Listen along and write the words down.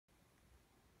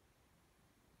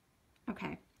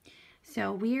Okay,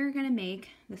 so we are going to make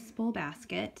the spool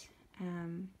basket.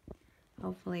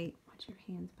 Hopefully, watch your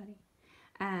hands, buddy.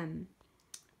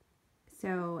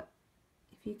 So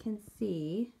if you can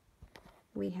see,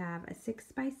 we have a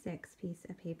 6x6 piece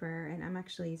of paper, and I'm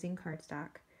actually using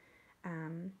cardstock.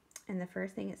 And the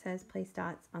first thing it says, place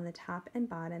dots on the top and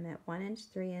bottom at 1 inch,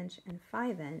 3 inch, and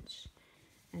 5 inch,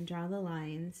 and draw the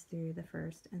lines through the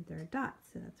first and third dots.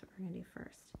 So that's what we're going to do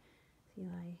first. So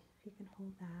Eli, if you can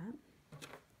hold that.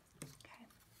 Okay.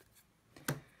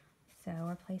 So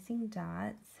we're placing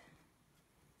dots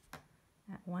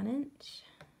at 1 inch,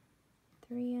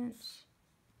 3 inch,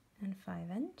 and 5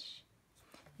 inch.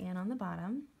 And on the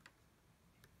bottom,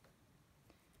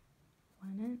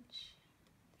 1 inch,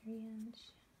 3 inch,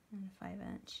 and 5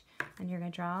 inch. And you're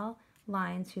going to draw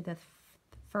lines through the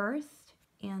first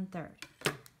and third.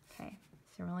 Okay,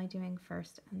 so we're only doing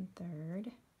first and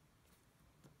third.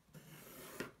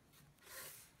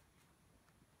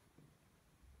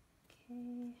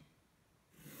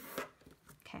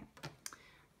 Okay.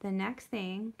 The next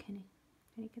thing, can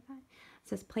you get that? It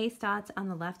says place dots on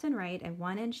the left and right at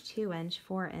 1 inch, 2 inch,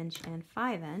 4 inch, and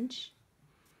 5 inch.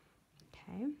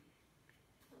 Okay.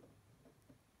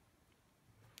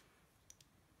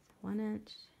 1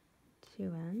 inch, 2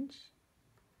 inch,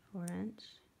 4 inch,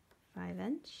 5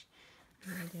 inch.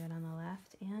 I'm going to do it on the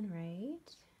left and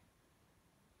right.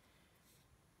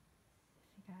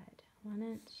 I got 1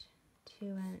 inch, 2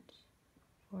 inch,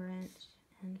 4 inch,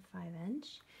 and 5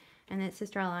 inch. And it says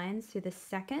draw lines through the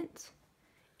second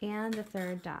and the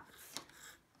third dots.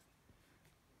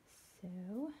 So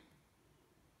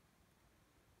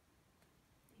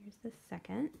here's the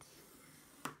second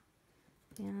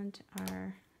and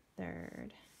our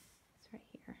third. It's right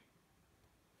here.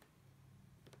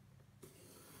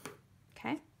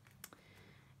 Okay.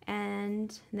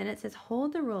 And then it says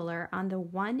hold the ruler on the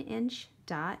 1 inch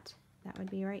dot, that would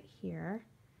be right here,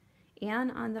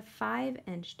 and on the 5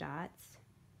 inch dots.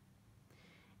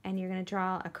 And you're going to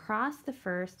draw across the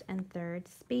first and third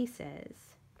spaces.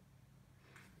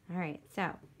 All right,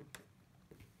 so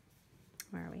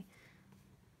where are we?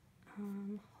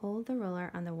 Hold the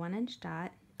ruler on the 1 inch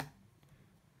dot.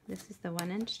 This is the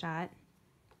 1 inch dot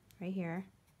right here.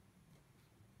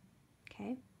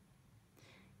 Okay.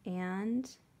 And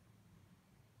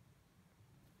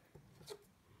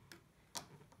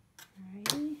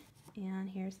alrighty, and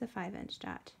here's the 5 inch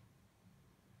dot.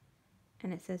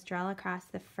 And it says draw across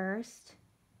the first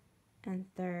and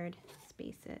third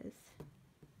spaces. Is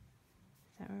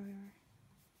that where we were?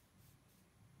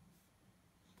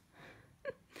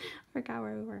 Forgot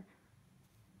where we were.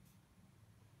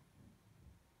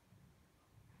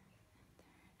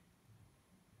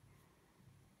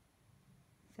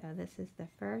 So this is the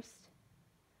first,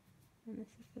 and this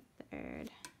is the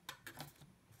third.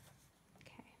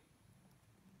 Okay.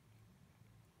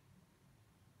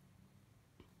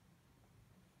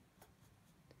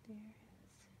 There it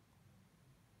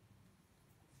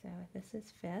is. So this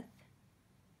is fifth.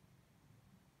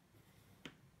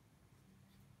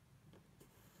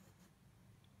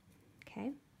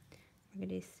 Okay. We're going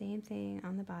to do the same thing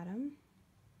on the bottom.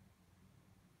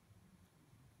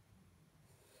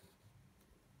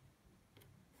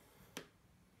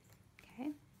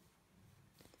 Okay.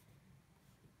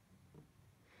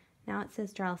 Now it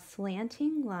says draw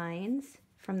slanting lines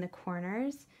from the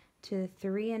corners to the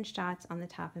 3 inch dots on the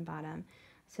top and bottom.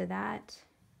 So that,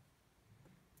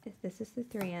 this is the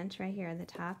 3 inch right here, the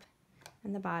top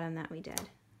and the bottom that we did.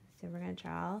 So we're going to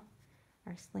draw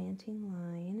our slanting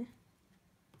line.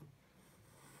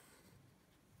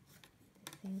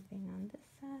 Same thing on this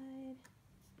side.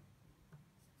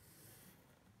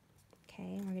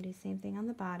 Okay, and we're going to do the same thing on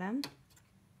the bottom.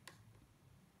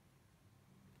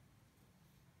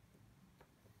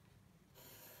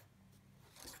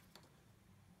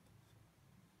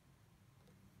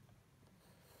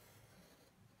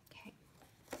 Okay.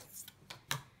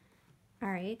 All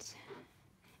right.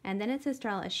 And then it says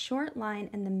draw a short line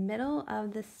in the middle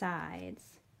of the sides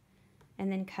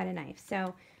and then cut a knife.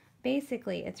 So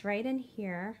basically it's right in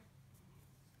here,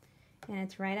 and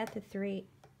it's right at the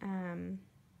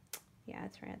yeah,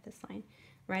 it's right at this line,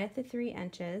 right at the 3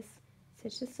 inches. So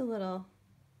it's just a little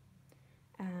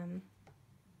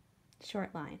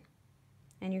short line,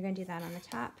 and you're going to do that on the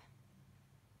top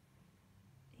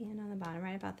and on the bottom,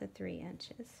 right about the 3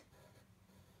 inches.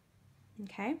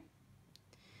 Okay,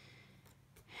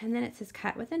 and then it says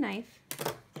cut with a knife.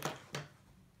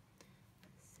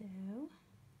 So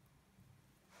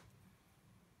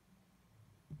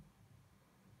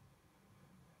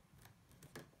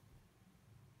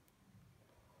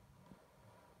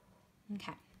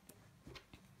okay,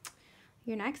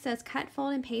 Your next says cut,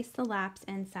 fold, and paste the laps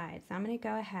inside. So I'm going to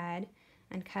go ahead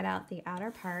and cut out the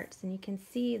outer parts, and you can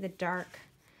see the dark.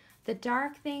 The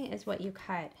dark thing is what you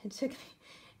cut.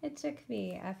 It took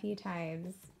me a few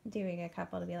times doing a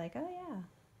couple to be like, oh yeah,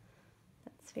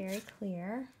 that's very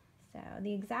clear. So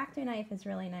the X-Acto knife is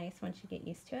really nice once you get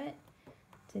used to it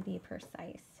to be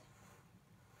precise.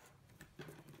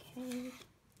 Okay.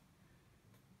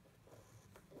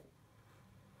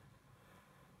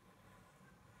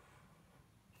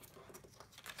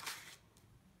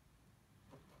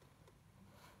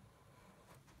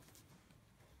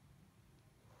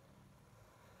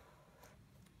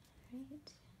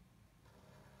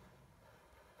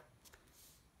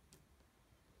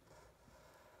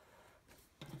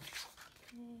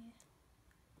 Right.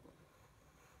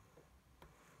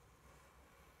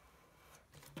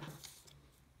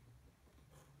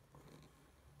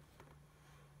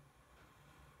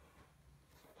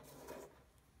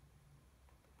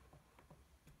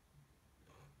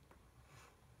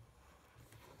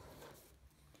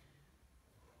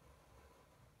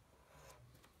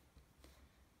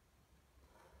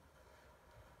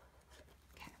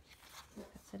 Okay.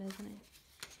 That's it, isn't it?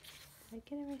 Did I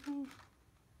get everything?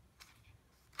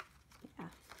 Yeah,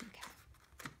 okay.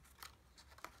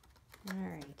 All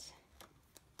right.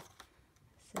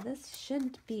 So this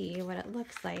should be what it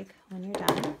looks like when you're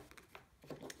done.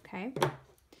 Okay.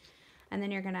 And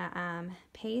then you're gonna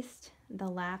paste the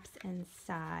laps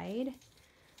inside.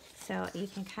 So you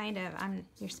can kind of,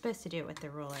 you're supposed to do it with the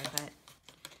ruler, but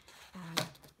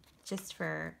just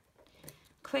for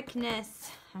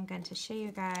quickness, I'm going to show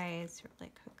you guys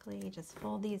really quickly. Just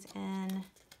fold these in.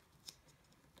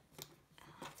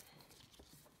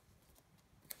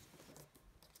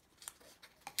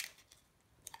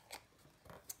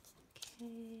 Okay,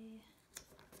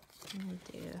 I'm going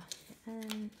to do the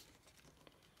end.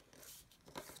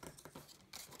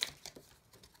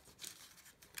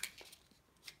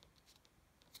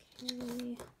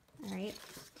 Okay, all right,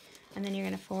 and then you're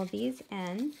going to fold these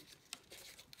in.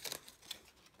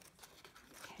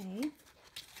 Okay.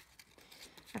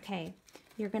 Okay,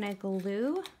 you're going to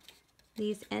glue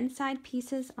these inside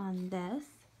pieces on this.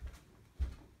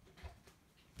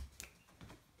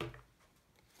 Let's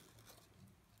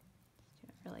do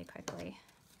it really quickly.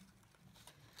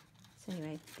 So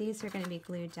anyway, these are going to be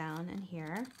glued down in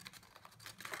here.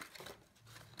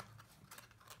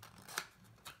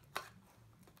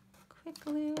 Quick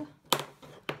glue.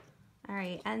 All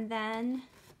right, and then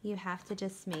you have to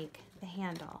just make the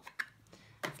handle.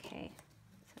 Okay,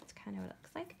 so that's kind of what it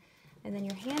looks like. And then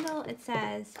your handle, it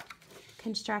says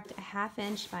construct a 1/2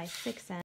 inch by 6 inch.